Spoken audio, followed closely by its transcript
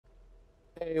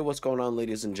Hey, what's going on,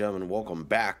 ladies and gentlemen? Welcome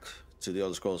back to the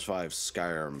Elder Scrolls V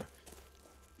Skyrim.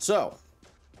 So,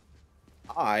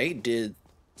 I did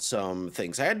some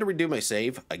things. I had to redo my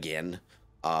save again,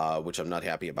 which I'm not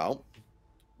happy about.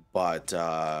 But,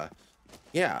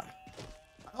 yeah.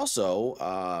 I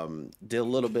also did a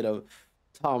little bit of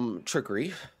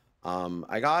trickery.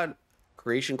 I got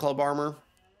Creation Club armor.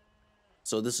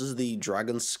 So this is the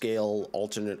Dragon Scale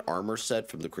alternate armor set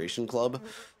from the Creation Club.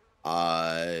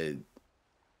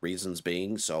 Reasons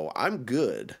being, so I'm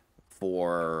good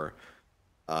for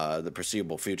the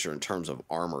foreseeable future in terms of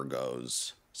armor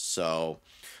goes. So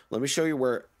let me show you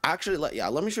where let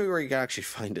me show you where you can actually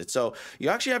find it. So you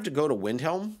actually have to go to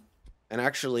Windhelm and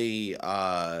actually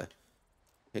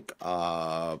pick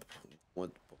up, what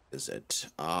is it,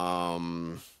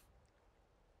 the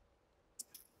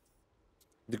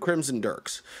Crimson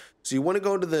Dirks. So you want to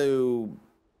go to the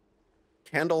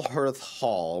Candlehearth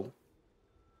Hall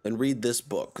and read this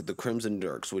book, The Crimson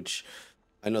Dirks, which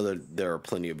I know that there are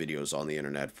plenty of videos on the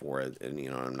internet for it, and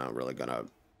I'm not really gonna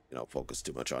focus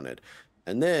too much on it.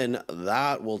 And then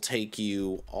that will take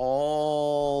you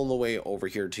all the way over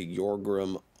here to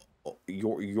Yorgrim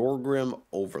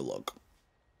Overlook,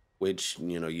 which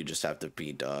you just have to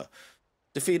defeat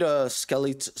a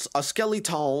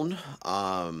skeleton.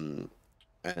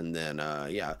 And then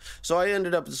yeah, so I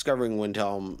ended up discovering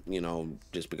Windhelm,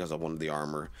 just because I wanted the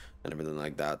armor and everything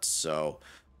like that. So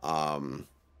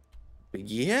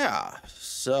yeah,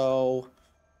 so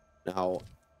now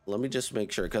let me just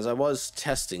make sure, because I was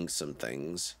testing some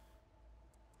things.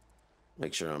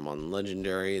 Make sure I'm on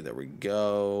legendary. There we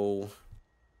go.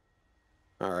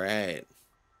 All right.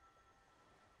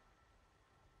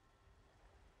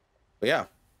 But yeah.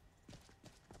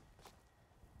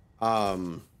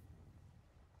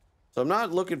 So I'm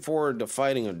not looking forward to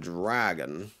fighting a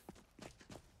dragon.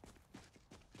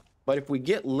 But if we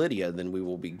get Lydia, then we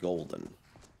will be golden.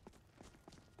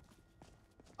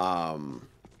 Let's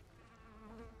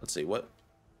see,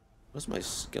 what's my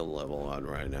skill level on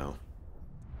right now?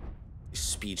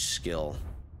 Speech skill.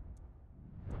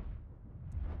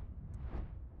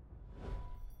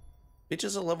 Speech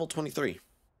is a level 23.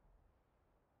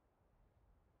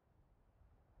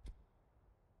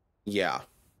 Yeah.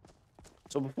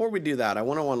 So before we do that, I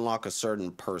want to unlock a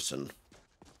certain person.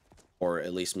 Or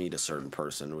at least meet a certain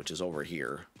person, which is over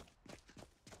here.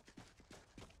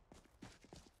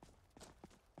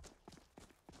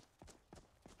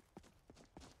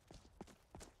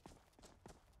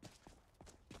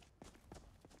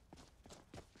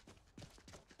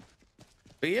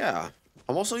 But yeah,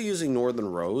 I'm also using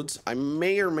Northern Roads. I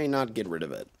may or may not get rid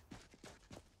of it.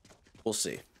 We'll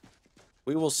see.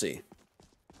 We will see.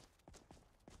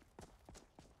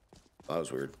 That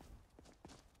was weird.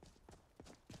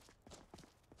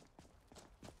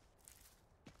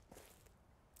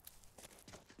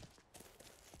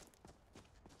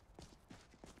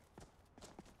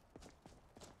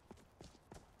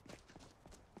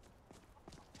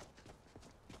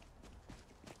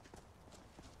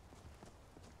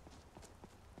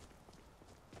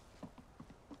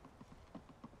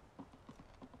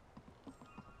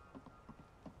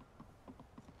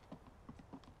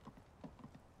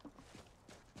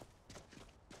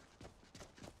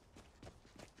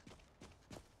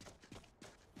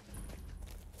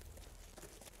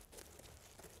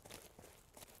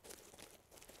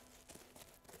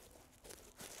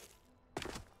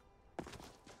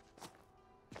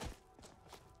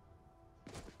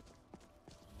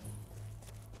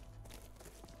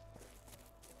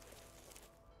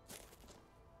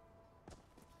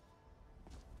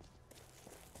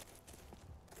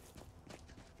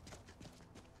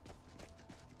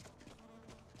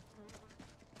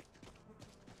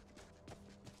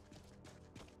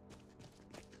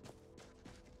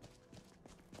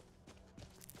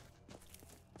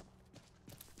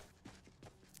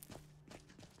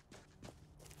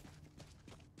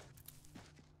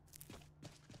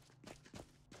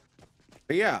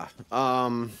 But yeah,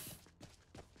 oh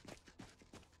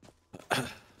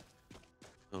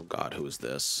God, who is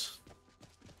this?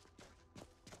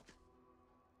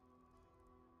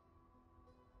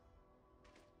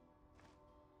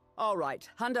 All right,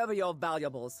 hand over your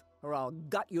valuables, or I'll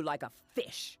gut you like a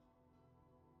fish.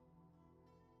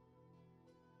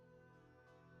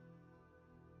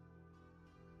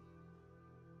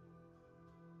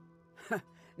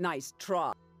 Nice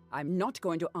try. I'm not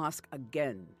going to ask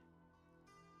again.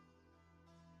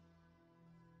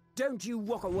 Don't you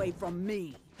walk away from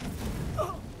me.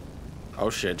 Oh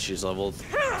shit, she's leveled.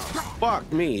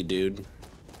 Fuck me, dude.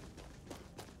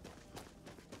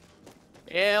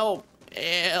 Help!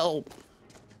 Help!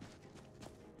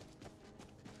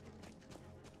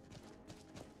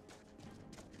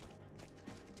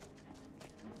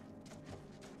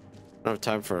 I don't have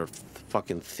time for a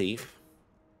fucking thief.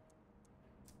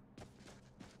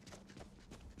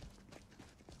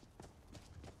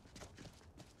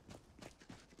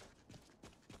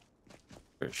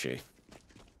 Where is she?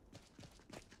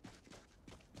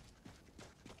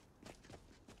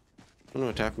 Want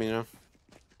to attack me now?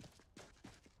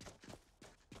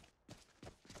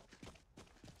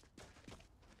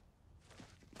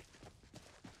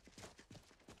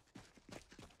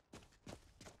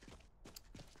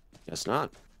 Guess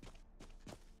not.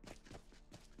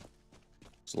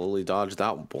 Slowly dodged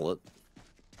that bullet.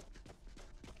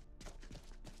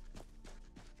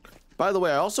 By the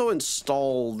way, I also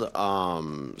installed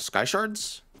Sky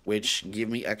Shards, which give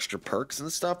me extra perks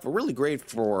and stuff. They're really great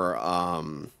for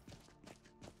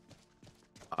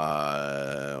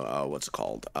what's it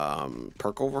called?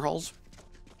 Perk overhauls.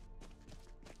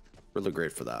 Really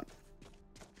great for that.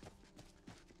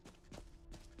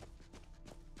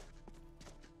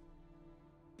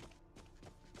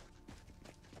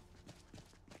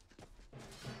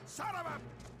 Son of a...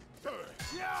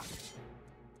 Yeah.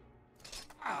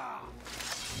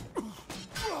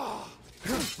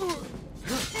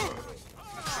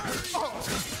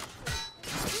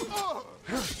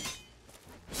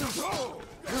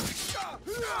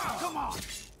 Come on.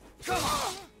 Come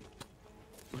on.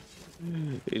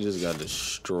 He just got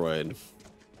destroyed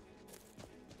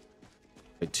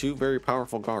by three very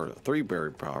powerful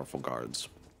guards.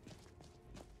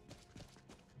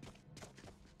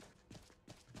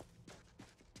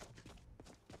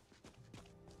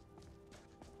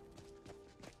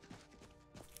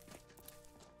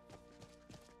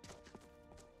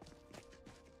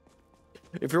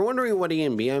 If you're wondering what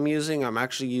ENB I'm using, I'm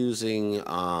actually using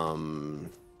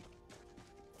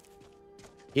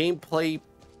gameplay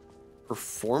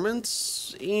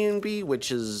performance ENB,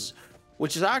 which is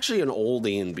actually an old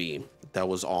ENB that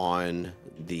was on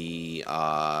the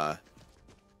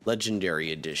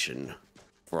Legendary Edition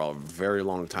for a very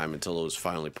long time until it was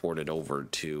finally ported over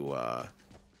to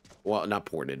well, not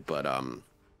ported, but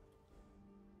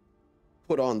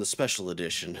put on the Special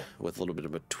Edition with a little bit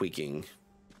of a tweaking.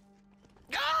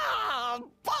 Ah,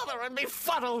 bother and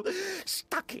befuddle!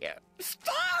 Stuck here,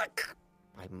 stuck!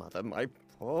 My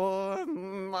poor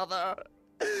mother.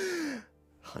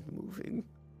 Unmoving,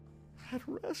 at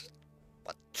rest,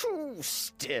 but too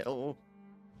still.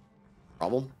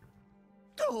 Problem?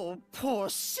 Oh, poor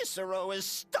Cicero is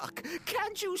stuck.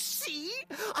 Can't you see?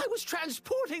 I was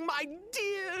transporting my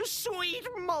dear, sweet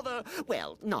mother.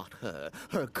 Well, not her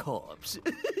corpse.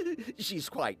 She's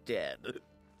quite dead.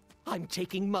 I'm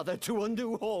taking Mother to a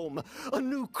new home, a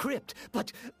new crypt,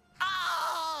 but...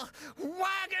 Ah!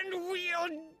 Wagon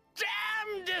wheel!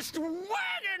 Damnedest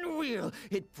wagon wheel!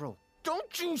 It broke.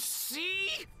 Don't you see?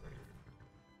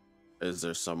 Is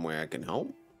there some way I can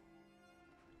help?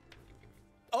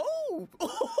 Oh!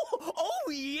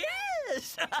 Oh,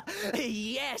 yes!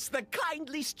 Yes, the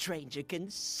kindly stranger can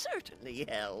certainly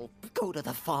help. Go to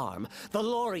the farm, the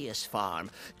Lorius farm,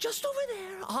 just over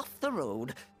there off the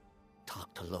road.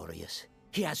 Talk to Lorius.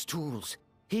 He has tools.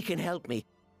 He can help me.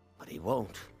 But he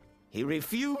won't. He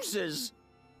refuses.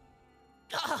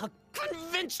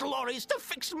 Convince Lorius to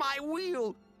fix my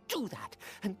wheel. Do that,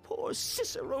 and poor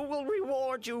Cicero will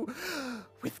reward you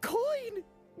with coin.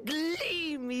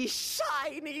 Gleamy,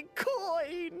 shiny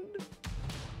coin.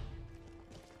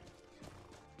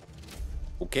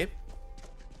 Okay.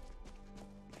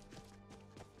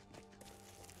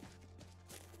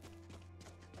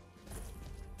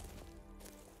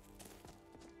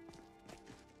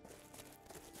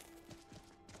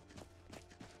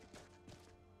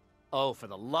 Oh, for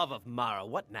the love of Mara,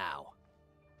 what now?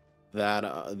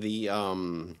 That the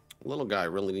little guy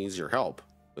really needs your help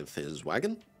with his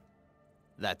wagon.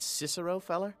 That Cicero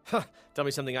feller? Huh, tell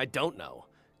me something I don't know.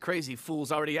 Crazy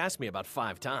fool's already asked me about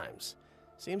 5 times.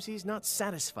 Seems he's not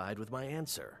satisfied with my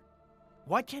answer.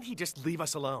 Why can't he just leave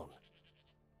us alone?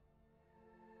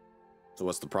 So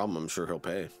what's the problem? I'm sure he'll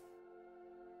pay.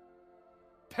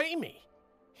 Pay me?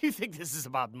 You think this is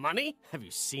about money? Have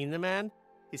you seen the man?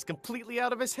 He's completely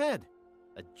out of his head.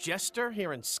 A jester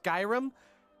here in Skyrim?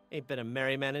 Ain't been a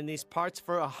merry man in these parts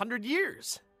for 100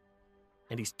 years.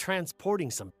 And he's transporting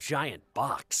some giant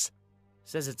box.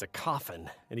 Says it's a coffin,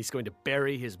 and he's going to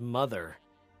bury his mother.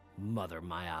 Mother,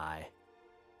 my eye.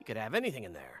 He could have anything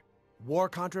in there. War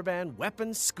contraband,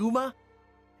 weapons, skooma.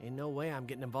 Ain't no way I'm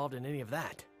getting involved in any of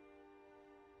that.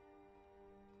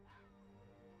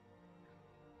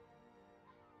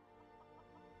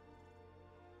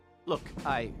 Look,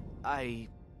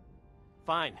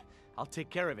 Fine, I'll take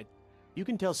care of it. You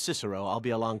can tell Cicero I'll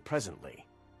be along presently.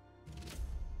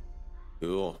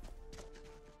 Cool.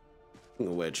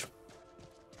 Which?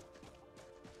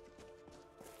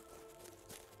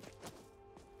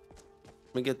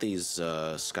 Let me get these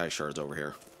sky shards over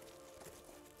here.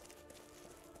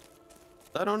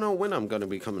 I don't know when I'm going to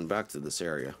be coming back to this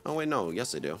area. Oh, wait, no.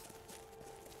 Yes, I do.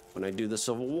 When I do the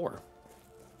Civil War.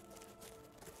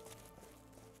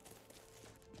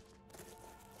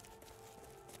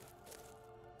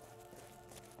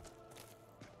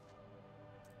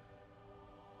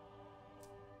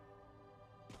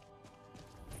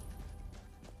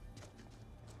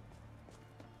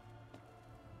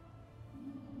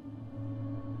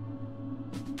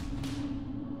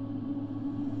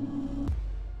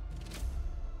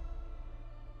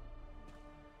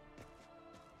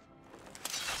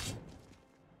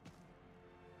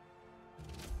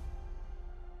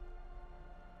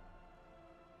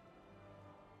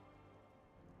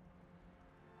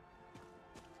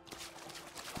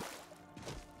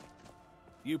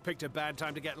 You picked a bad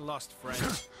time to get lost, friend.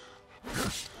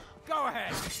 Go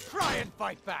ahead, try and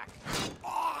fight back.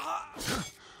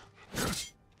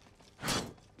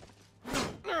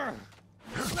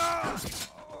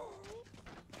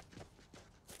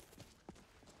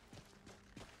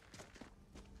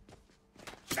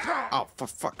 Oh, for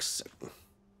fuck's sake.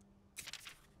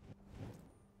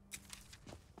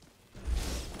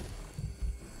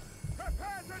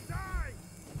 Prepare to die!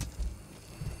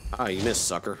 Ah, you missed,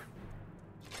 sucker.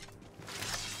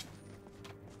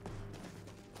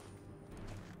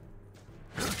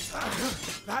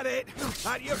 That it?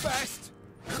 At your best?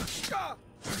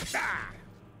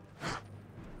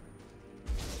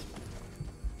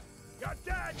 You're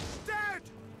dead! Dead!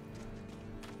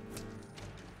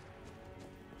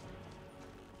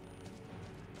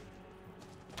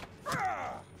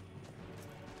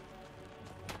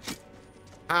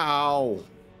 Ow.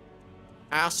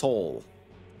 Asshole.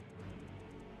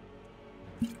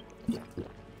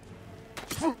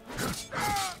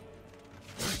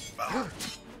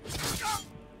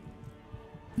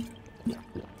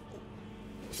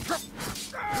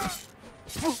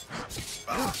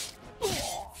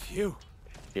 Phew.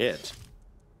 Shit.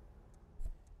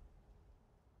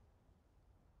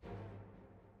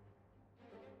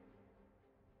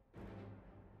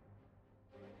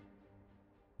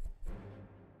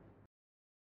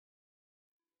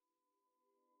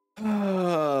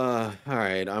 All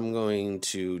right, I'm going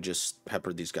to just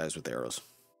pepper these guys with arrows.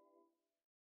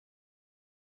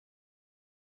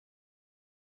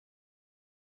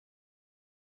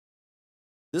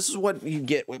 This is what you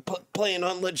get with playing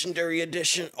on Legendary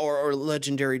Edition or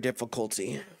Legendary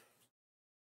difficulty.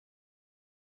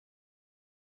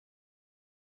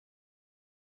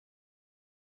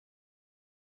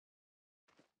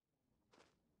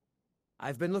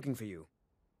 I've been looking for you.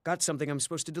 Got something I'm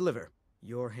supposed to deliver.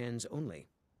 Your hands only.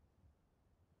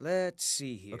 Let's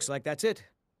see here. Looks like that's it.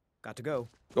 Got to go.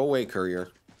 Go away, courier.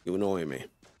 You annoy me.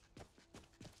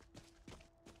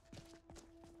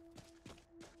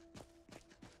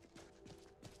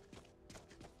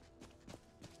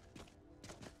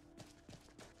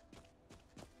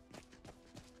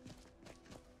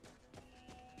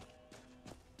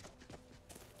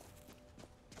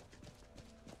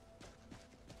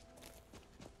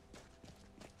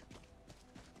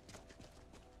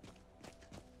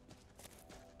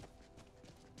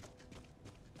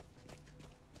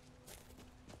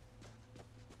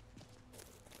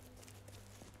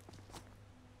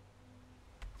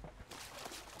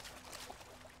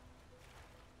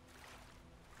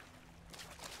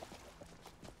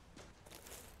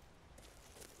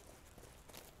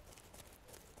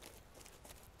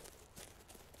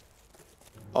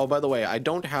 Oh, by the way, I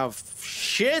don't have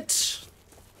shit.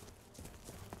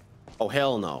 Oh,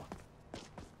 hell no.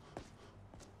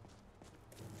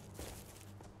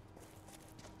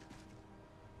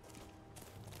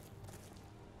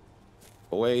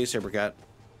 Go away, Sabercat.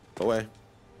 Go away.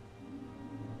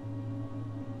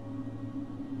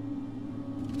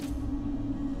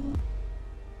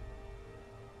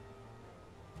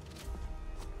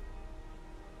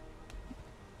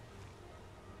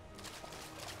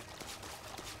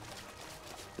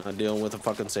 Not dealing with a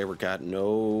fucking Sabercat.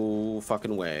 No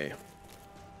fucking way.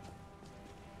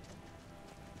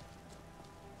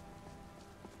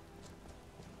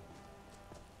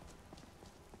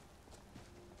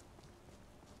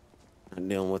 Not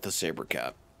dealing with a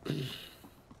Sabercat.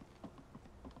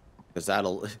 Because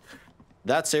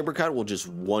that Sabercat will just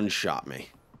one-shot me.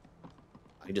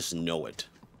 I just know it.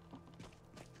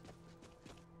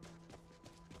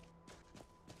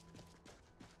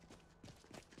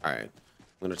 Alright.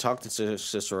 I'm going to talk to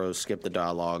Cicero, skip the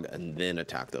dialogue, and then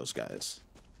attack those guys.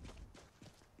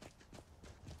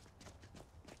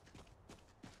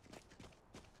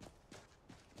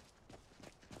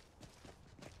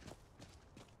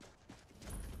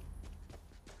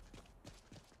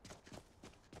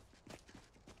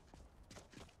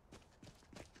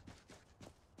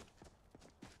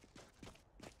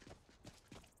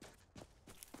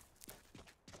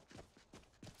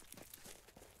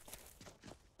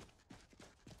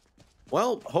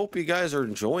 Well, hope you guys are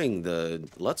enjoying the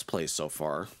Let's Play so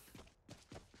far.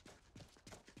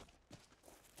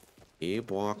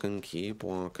 Keep walking, keep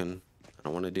walking. I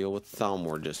don't want to deal with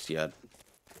Thalmor just yet.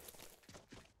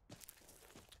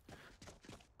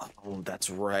 Oh, that's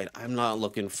right. I'm not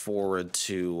looking forward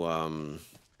to,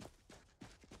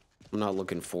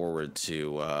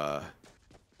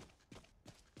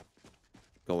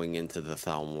 going into the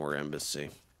Thalmor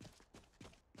embassy.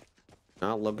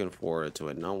 Not looking forward to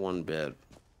it, not one bit.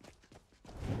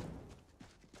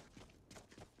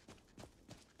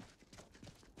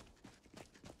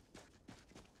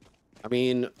 I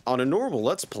mean, on a normal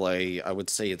Let's Play, I would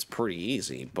say it's pretty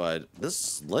easy, but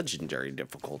this is legendary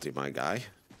difficulty, my guy.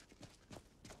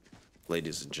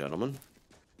 Ladies and gentlemen.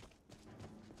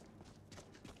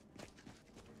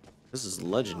 This is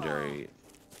legendary.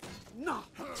 No!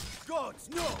 Gods,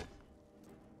 no!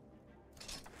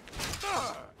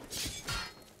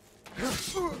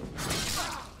 Is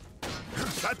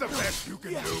that the best you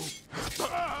can do? Sure!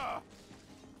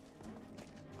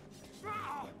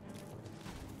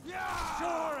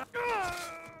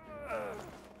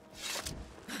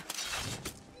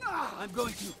 I'm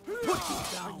going to put you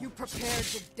down. Are you prepared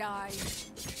to die?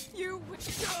 You...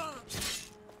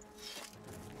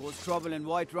 Cause trouble in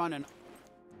Whiterun and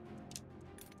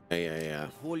Yeah.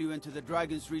 pull you into the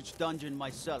Dragon's Reach dungeon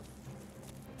myself.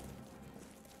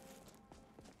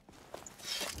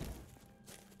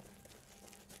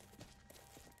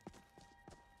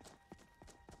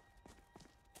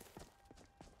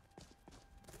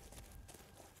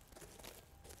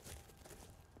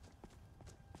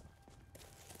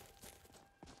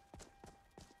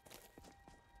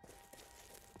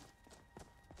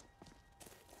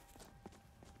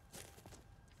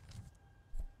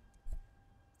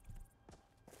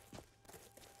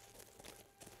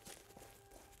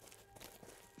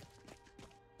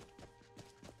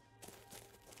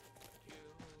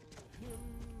 He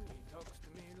talks to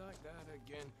me like that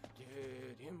again.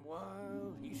 Get him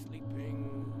while he's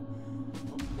sleeping.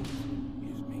 Oh,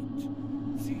 his mate.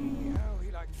 See how he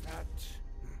likes that.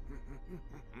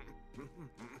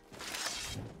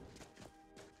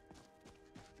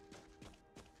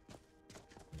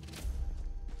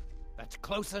 That's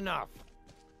close enough.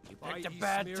 You picked a Why,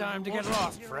 bad smear time to you get want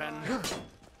lost, your friend.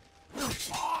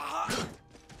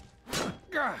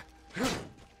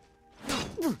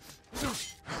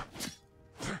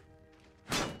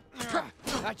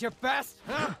 That your best,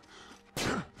 huh?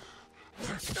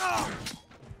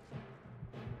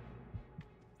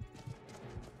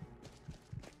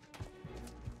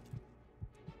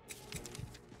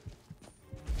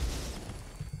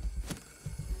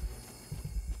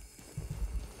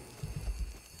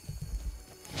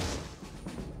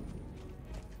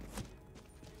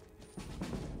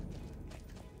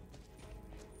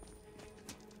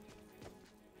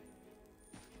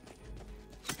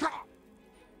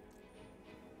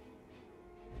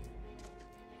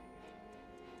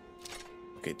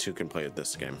 Okay, two can play at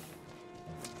this game.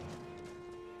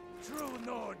 True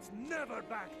Nords never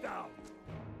back down.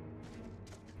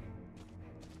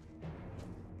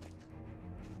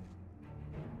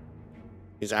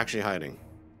 He's actually hiding.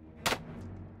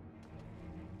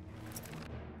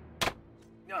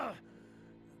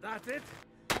 That it?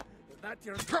 That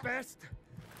your best?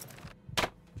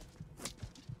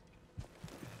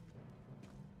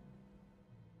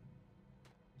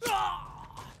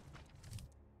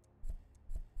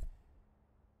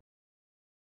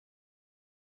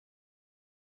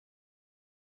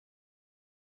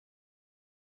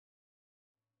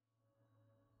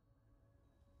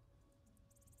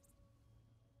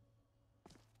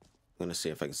 I'm gonna see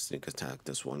if I can sneak attack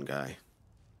this one guy.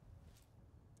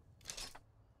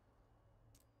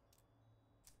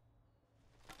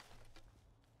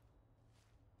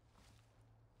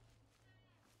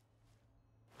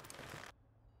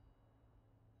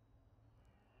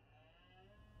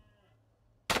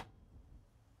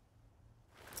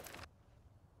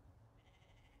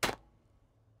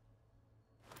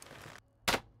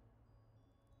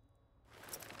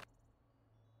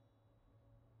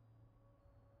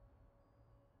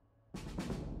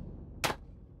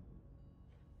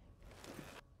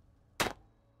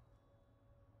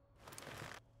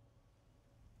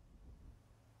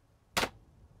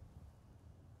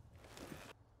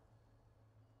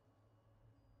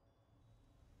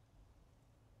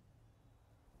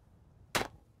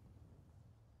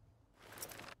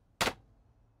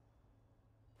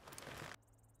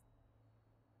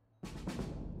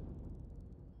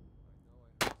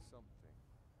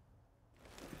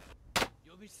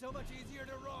 You'll be so much easier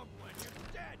to rob when you're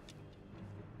dead.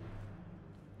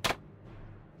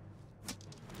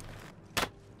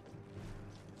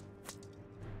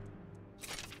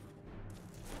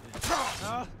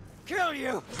 I'll kill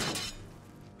you!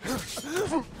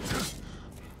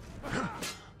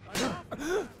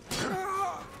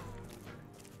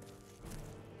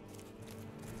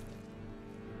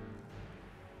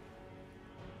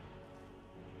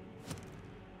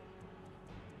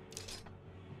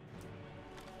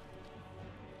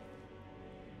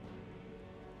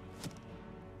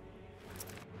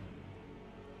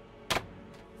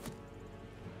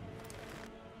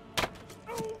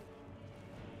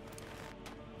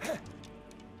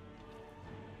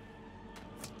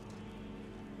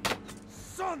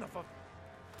 Son of a...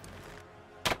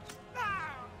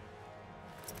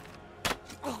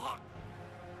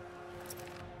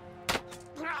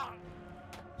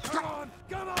 Come on!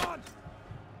 Come on!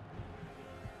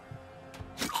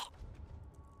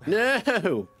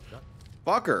 No!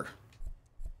 Fucker.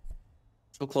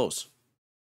 So close.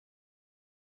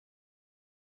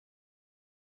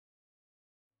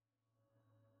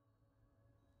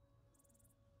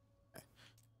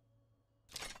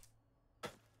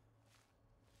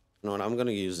 You know what? I'm going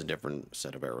to use a different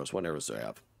set of arrows. What arrows do I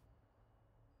have?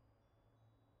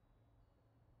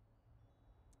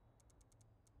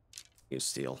 Use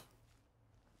steel.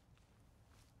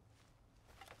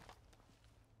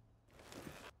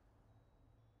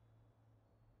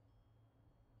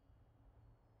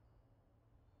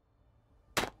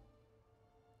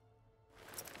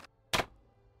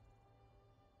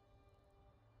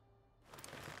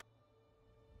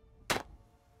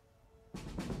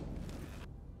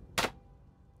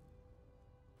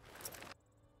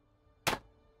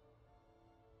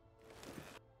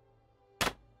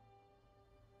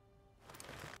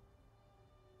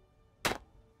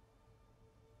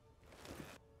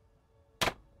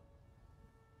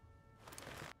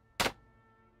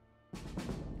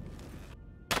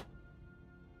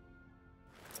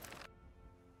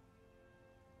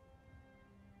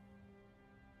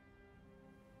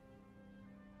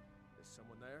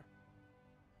 Someone there?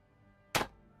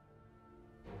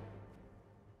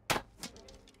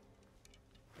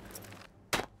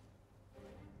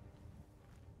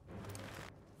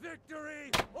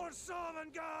 Victory or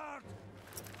Sovngarde!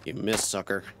 You missed,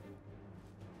 sucker.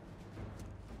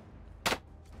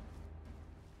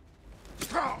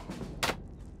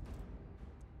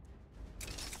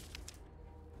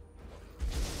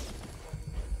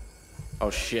 Oh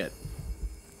shit.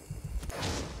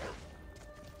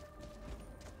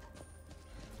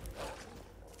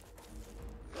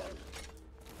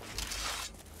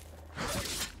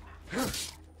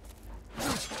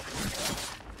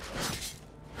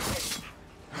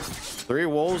 Three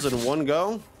wolves in one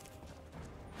go?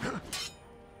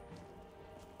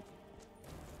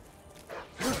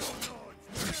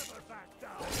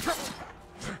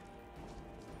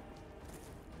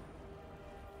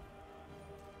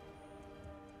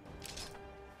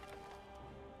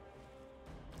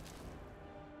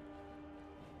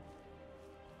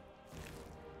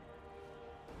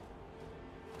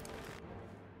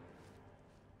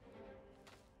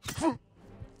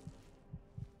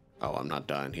 Oh, I'm not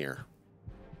dying here.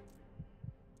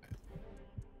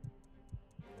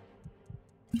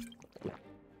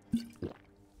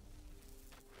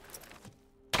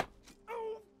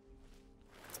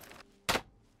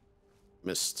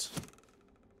 Missed.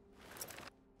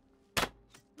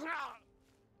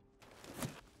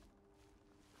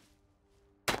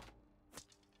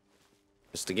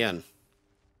 Missed again.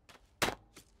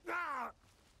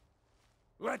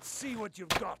 Let's see what you've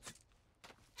got.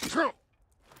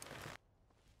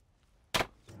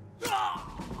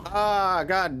 Ah,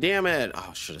 god damn it.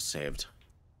 Oh, should have saved.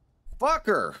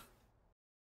 Fucker.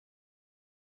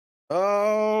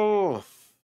 Oh.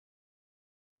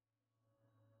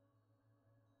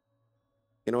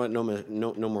 You know what?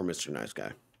 No more Mr. Nice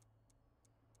Guy.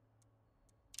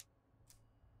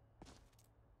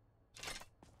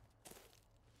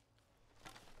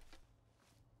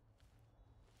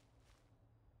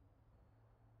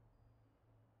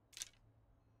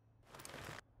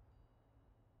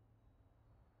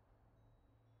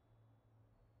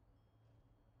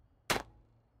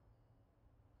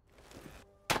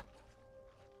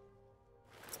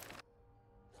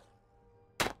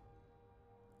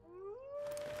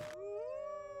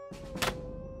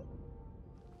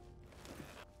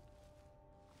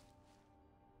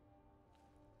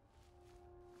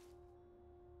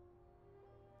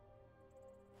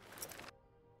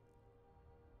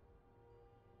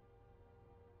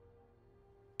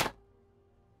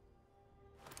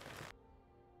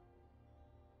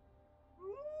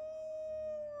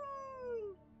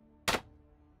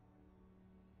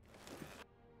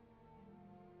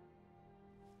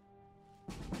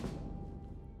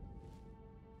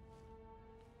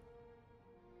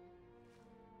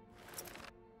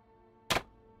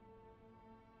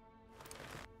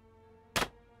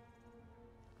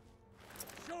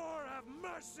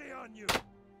 mercy on you!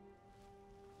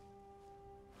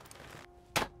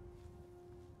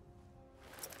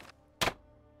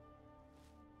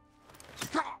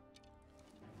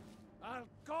 I'll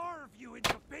carve you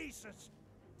into pieces!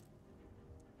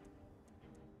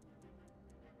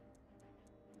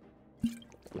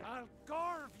 I'll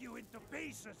carve you into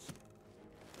pieces!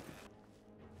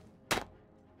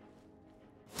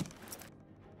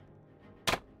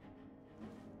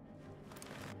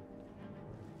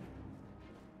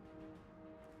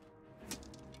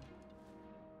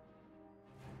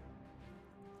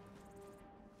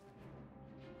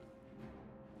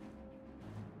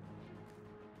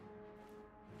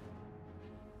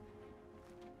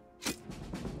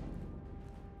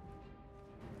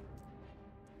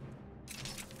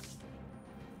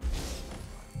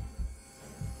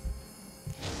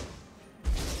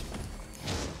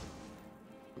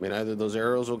 I mean, either those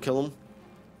arrows will kill him.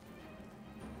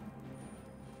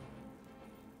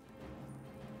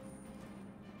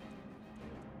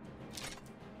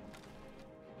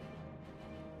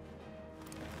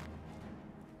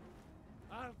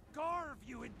 I'll carve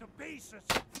you into pieces!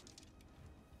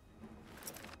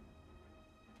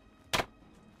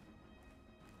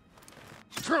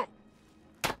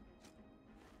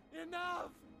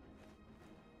 Enough!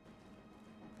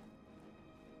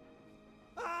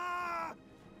 Ah!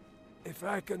 If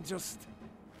I can just...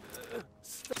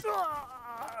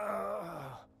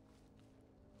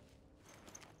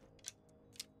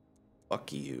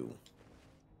 Fuck you,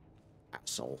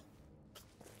 asshole.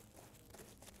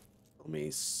 Told me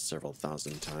several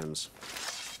thousand times.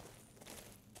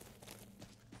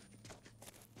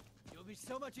 You'll be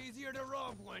so much easier to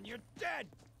rob when you're dead!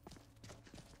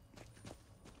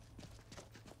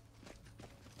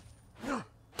 No!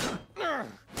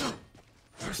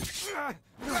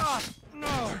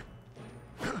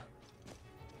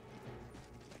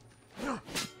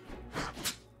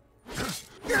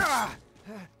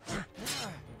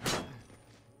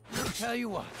 Tell you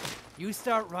what, you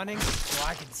start running so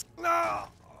I can... No!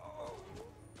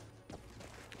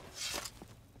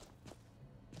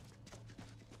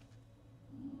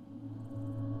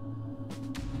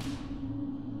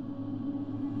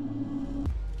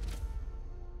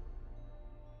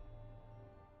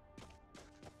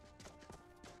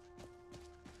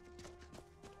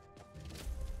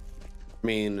 I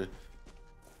mean,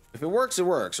 if it works,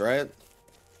 right?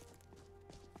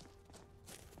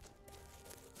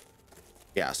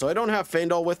 Yeah, so I don't have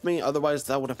Faendal with me, otherwise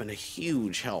that would have been a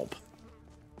huge help.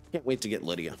 Can't wait to get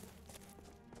Lydia.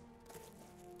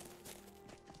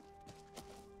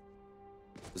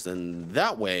 Because then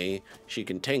that way, she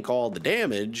can tank all the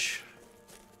damage,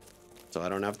 so I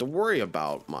don't have to worry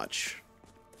about much.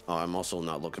 Oh, I'm also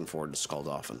not looking forward to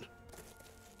Skuldolphin.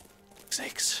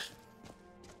 Sakes.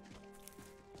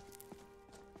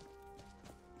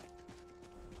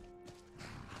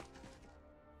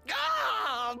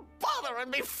 Ah, bother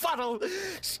and befuddle!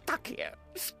 Stuck here.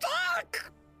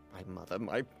 Stuck!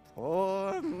 My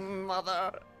poor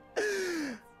mother.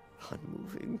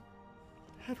 Unmoving.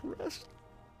 At rest.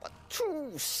 But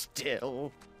too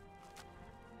still.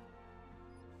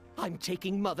 I'm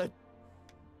taking Mother.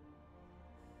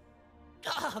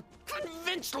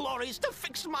 Convince Loris to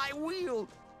fix my wheel.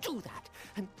 Do that,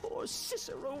 and poor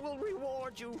Cicero will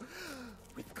reward you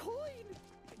with coin.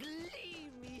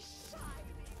 Leave me shining.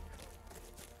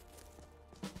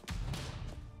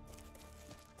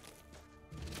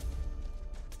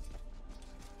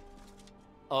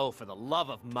 Oh, for the love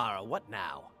of Mara, what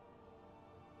now?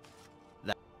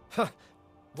 Huh.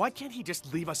 Why can't he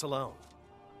just leave us alone?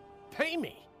 Pay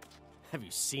me! Have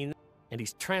you seen that? And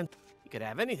he's He could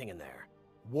have anything in there.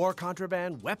 War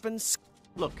contraband, weapons...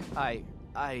 Look,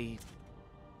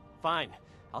 Fine,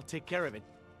 I'll take care of it.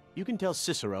 You can tell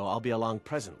Cicero I'll be along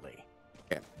presently.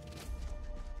 Okay.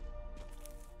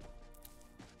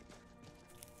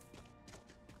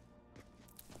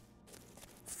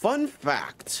 Fun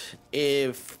fact,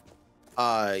 if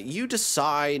you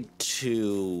decide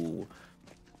to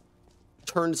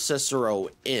turn Cicero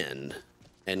in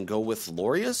and go with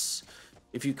Lorius,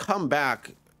 if you come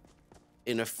back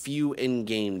in a few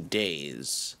in-game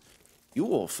days, you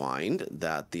will find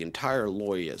that the entire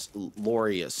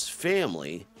Lorius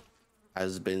family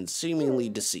has been seemingly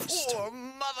deceased. Poor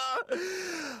mother.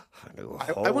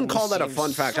 I wouldn't call that a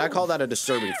fun fact. I call that a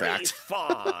disturbing fact.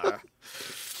 Far.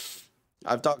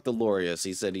 I've talked to Lorius.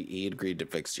 He said he agreed to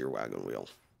fix your wagon wheel.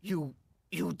 You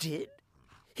did?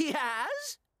 He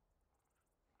has?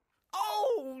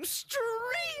 Oh,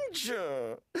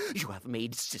 stranger! You have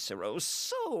made Cicero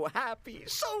so happy,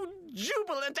 so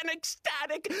jubilant and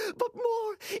ecstatic, but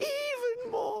more,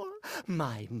 even more,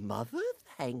 my mother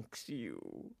thanks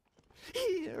you.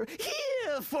 Here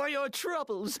for your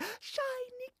troubles,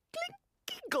 shiny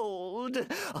clinky gold.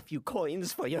 A few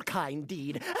coins for your kind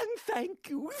deed, and thank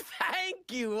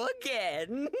you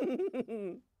again.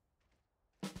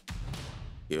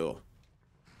 Yo.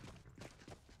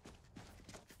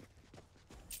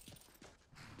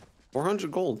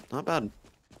 $400 gold, not bad.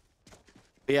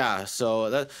 Yeah, so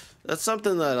that's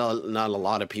something that not a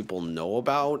lot of people know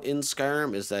about in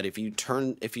Skyrim, is that if you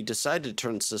decide to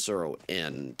turn Cicero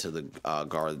in to the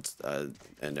guards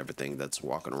and everything that's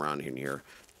walking around in here,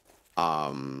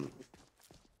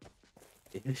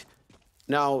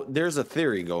 now there's a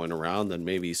theory going around that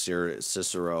maybe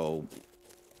Cicero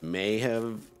may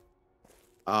have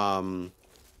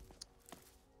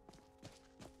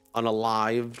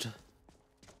unalived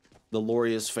the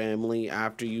Lorius family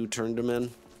after you turned him in.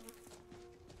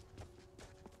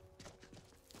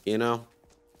 You know?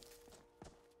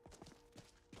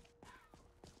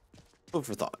 Food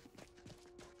for thought.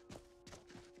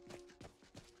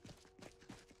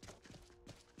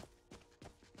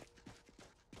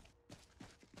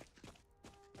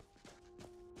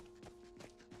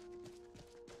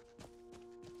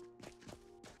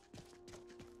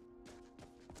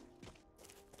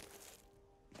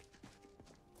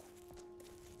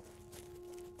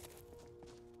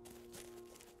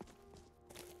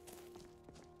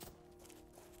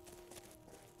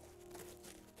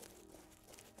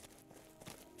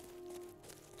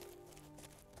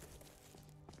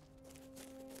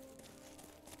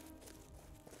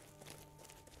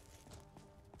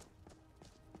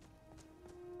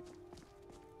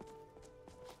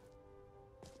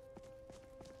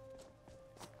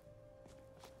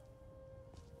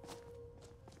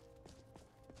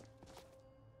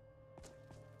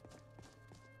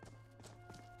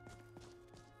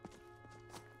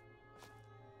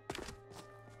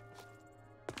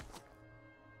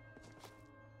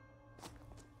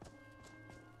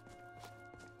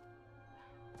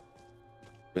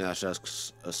 Yeah, that's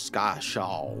just a sky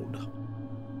shard.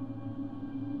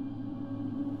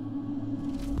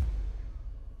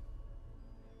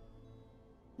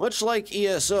 Much like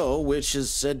ESO, which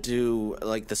is said to,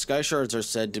 like, the sky shards are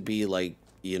said to be like,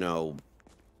 you know,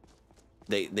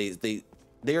 they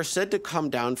are said to come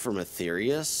down from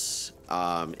Aetherius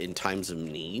in times of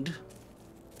need,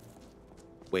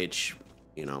 which,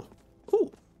 you know,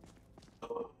 ooh,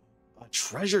 a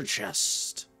treasure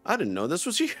chest. I didn't know this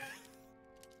was here.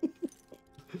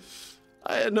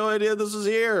 I had no idea this was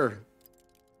here.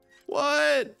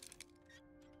 What?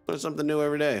 Learn something new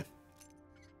every day.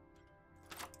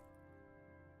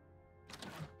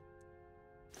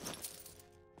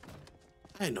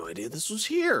 I had no idea this was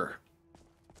here.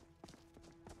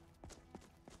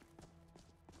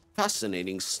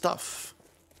 Fascinating stuff.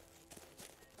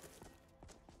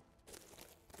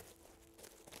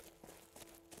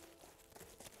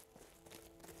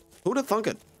 Who'd have thunk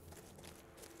it?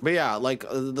 But yeah, like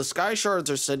the sky shards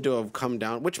are said to have come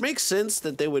down, which makes sense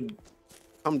that they would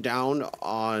come down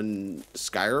on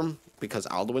Skyrim because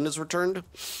Alduin is returned.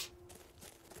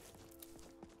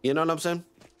 You know what I'm saying?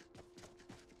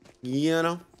 You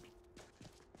know?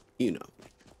 You know.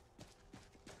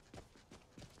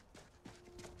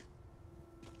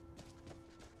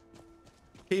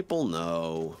 People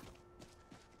know.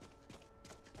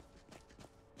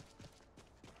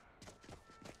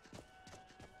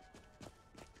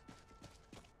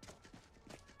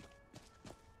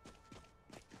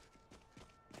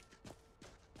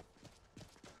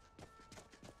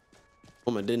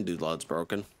 Oh, my Dindu lod's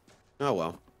broken. Oh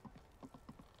well.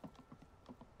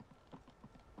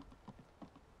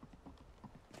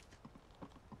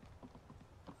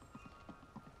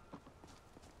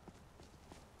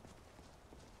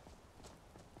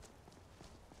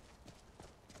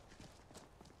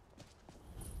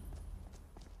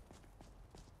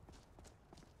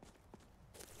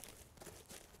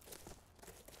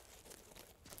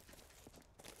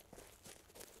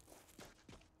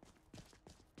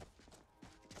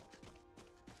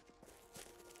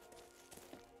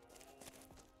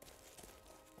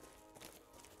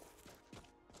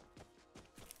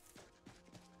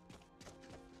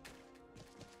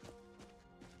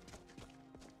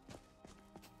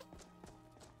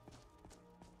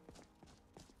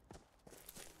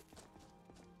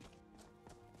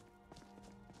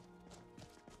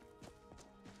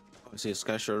 I see a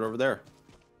sky shard over there.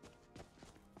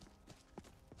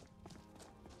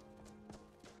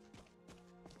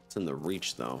 It's in the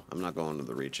Reach, though. I'm not going to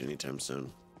the Reach anytime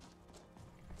soon.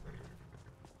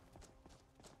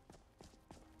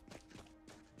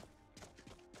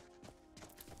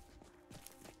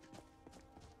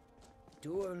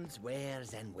 Tools,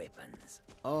 wares, and weapons.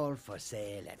 All for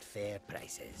sale at fair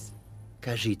prices.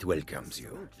 Khajiit welcomes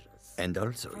you. And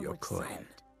also your coin.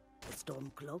 The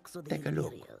storm cloaks or the Take a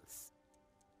look. Imperials?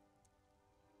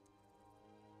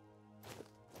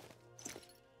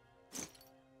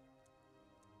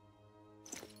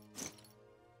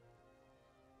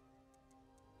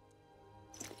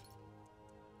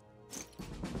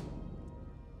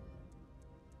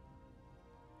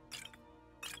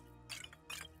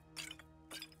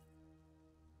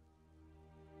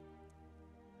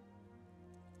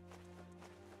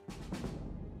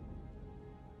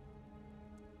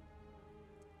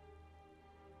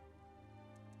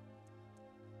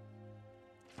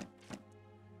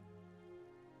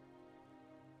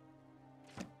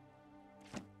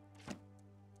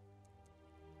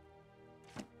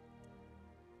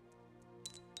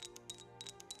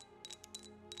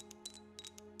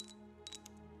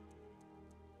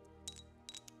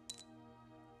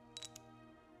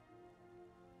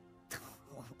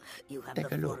 You have Take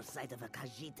the a look. foresight of a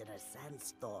Khajiit in a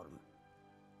sandstorm.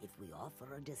 If we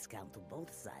offer a discount to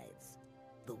both sides,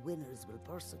 the winners will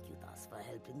persecute us for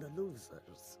helping the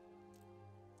losers.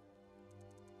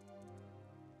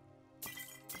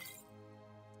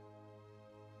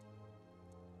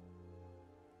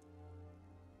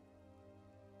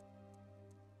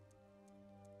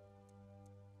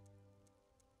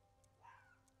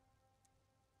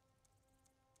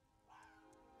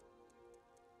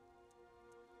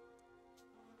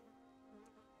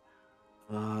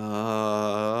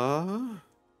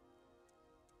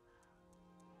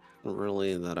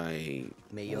 Really that I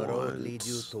May your road lead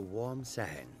you to warm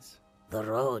sands. The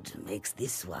road makes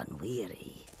this one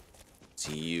weary.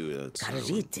 to you. That's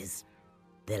Khajiit is...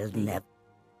 They'll never...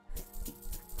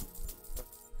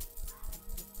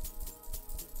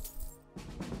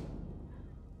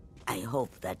 I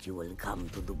hope that you will come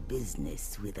to do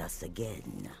business with us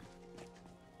again.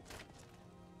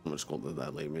 How much gold did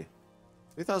that leave me?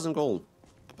 3,000 gold.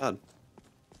 Not bad.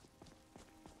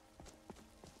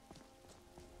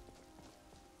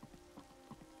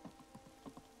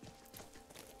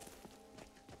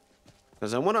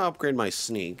 Because I want to upgrade my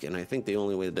sneak, and I think the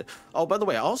only way to... Oh, by the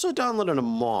way, I also downloaded a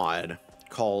mod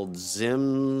called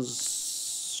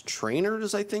Zim's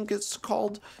Trainers, I think it's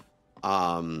called.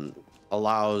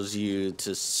 Allows you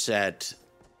to set...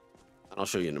 And I'll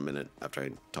show you in a minute after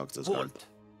I talk to this guy. Halt!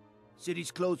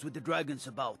 City's closed with the dragons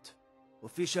about.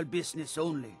 Official business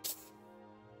only.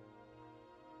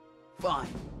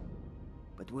 Fine.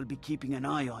 But we'll be keeping an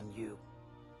eye on you.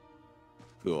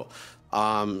 Cool.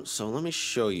 So let me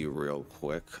show you real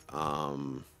quick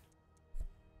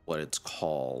what it's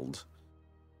called.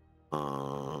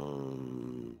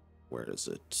 Where is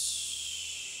it?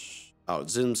 Oh,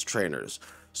 Zim's Trainers.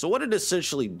 So what it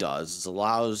essentially does is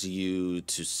allows you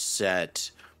to set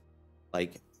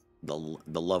like the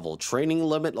level training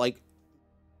limit. Like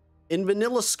in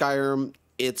vanilla Skyrim,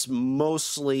 it's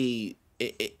mostly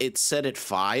it's set at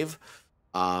 5.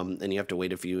 And you have to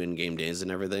wait a few in-game days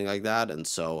and everything like that. And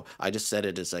so I just set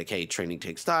it as like, hey, training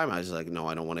takes time. I was like, no,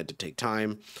 I don't want it to take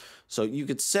time. So you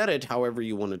could set it however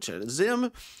you want to.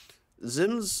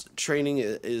 Zim's training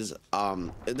is,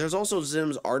 there's also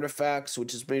Zim's Artifacts,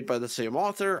 which is made by the same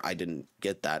author. I didn't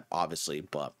get that, obviously,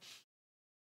 but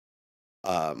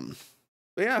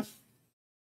yeah.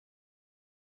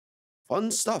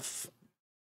 Fun stuff.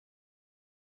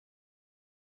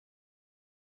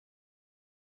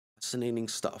 Fascinating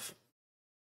stuff.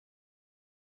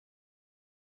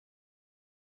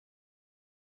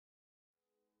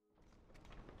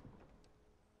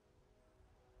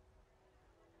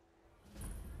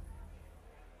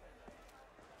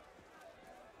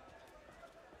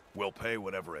 We'll pay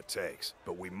whatever it takes,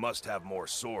 but we must have more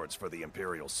swords for the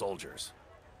Imperial soldiers.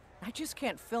 I just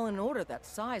can't fill an order that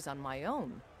size on my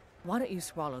own. Why don't you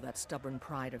swallow that stubborn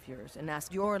pride of yours and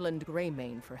ask Yorland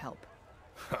Greymane for help?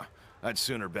 I'd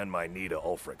sooner bend my knee to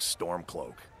Ulfric's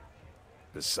Stormcloak.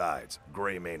 Besides,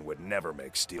 Greymane would never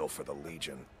make steel for the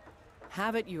Legion.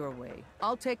 Have it your way.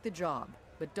 I'll take the job,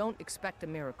 but don't expect a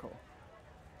miracle.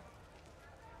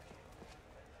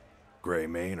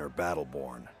 Greymane or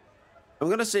Battleborn? I'm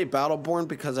gonna say Battleborn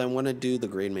because I want to do the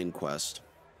Greymane quest.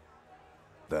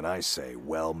 Then I say,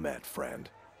 well met, friend.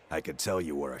 I could tell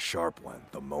you were a sharp one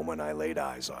the moment I laid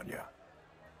eyes on you.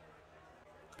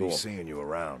 Cool. Be seeing you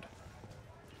around.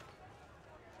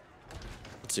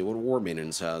 Let's see what War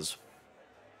Maintenance has.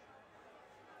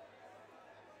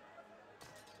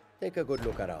 Take a good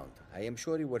look around. I am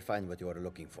sure you will find what you are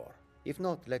looking for. If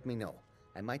not, let me know.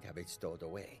 I might have it stowed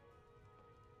away.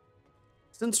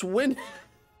 Since when?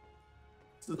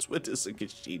 Since when does a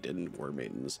Khajiit in War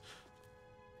Maintenance?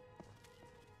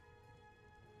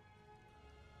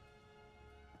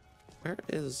 Where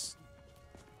is...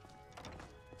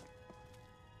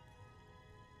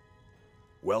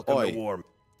 Welcome Oi. to war.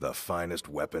 The finest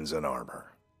weapons and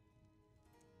armor.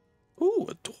 Ooh,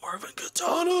 a dwarven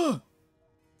katana!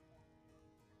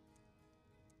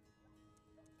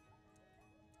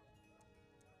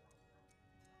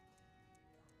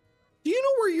 Do you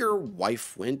know where your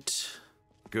wife went?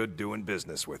 Good doing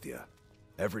business with you.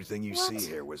 Everything you see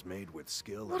here was made with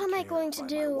skill What and am I care going to by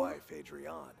do? my wife,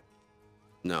 Adrienne.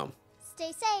 No.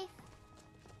 Stay safe.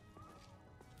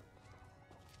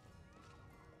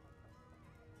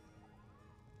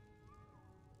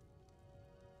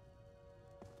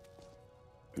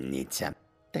 Need some?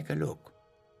 Take a look.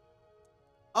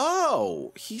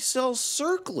 Oh, he sells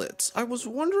circlets. I was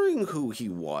wondering who he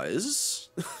was.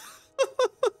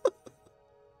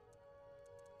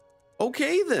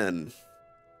 Okay, then.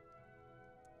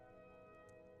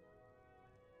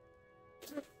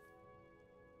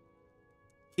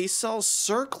 He sells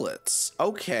circlets.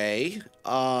 Okay.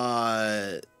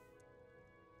 All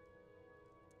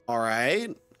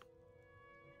right.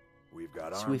 We've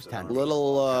got Swift arms hand. A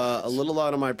little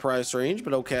out of my price range,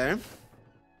 but okay.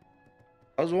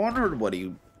 I was wondering what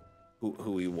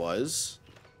who he was,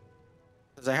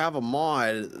 because I have a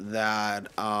mod that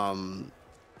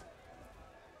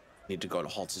need to go to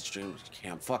Halted Stream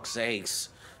Camp. Fuck sakes.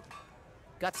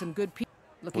 Got some good people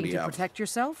What looking do you to have? protect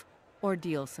yourself or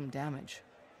deal some damage.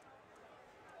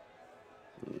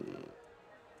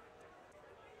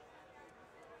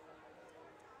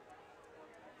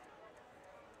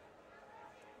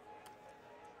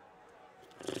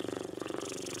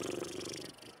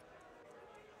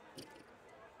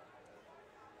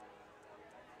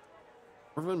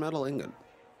 Dwarven metal ingot.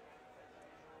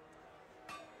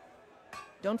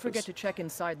 Don't forget to check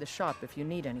inside the shop if you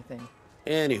need anything.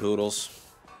 Any hoodles.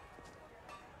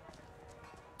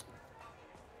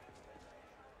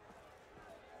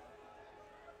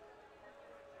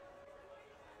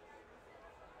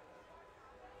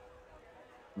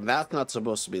 That's not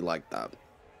supposed to be like that.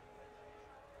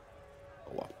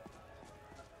 Oh well.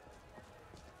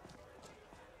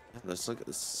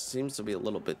 This seems to be a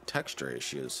little bit texture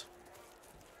issues.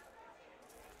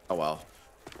 Oh well.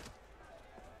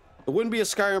 It wouldn't be a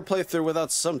Skyrim playthrough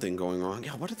without something going wrong.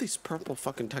 Yeah, what are these purple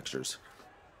fucking textures?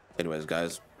 Anyways,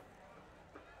 guys,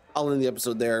 I'll end the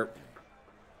episode there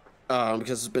because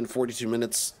it's been 42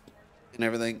 minutes and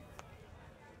everything.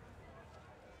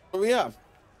 Oh yeah.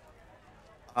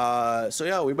 So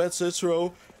yeah, we met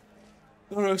Cicero,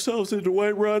 got ourselves into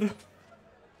Whiterun.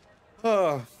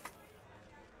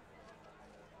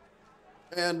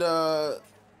 And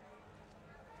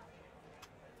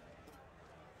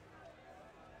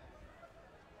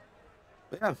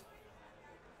yeah.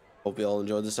 Hope you all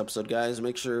enjoyed this episode, guys.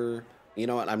 Make sure, you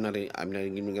know what, I'm not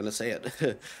even gonna say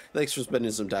it. Thanks for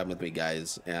spending some time with me,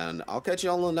 guys, and I'll catch you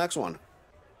all in the next one.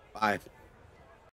 Bye.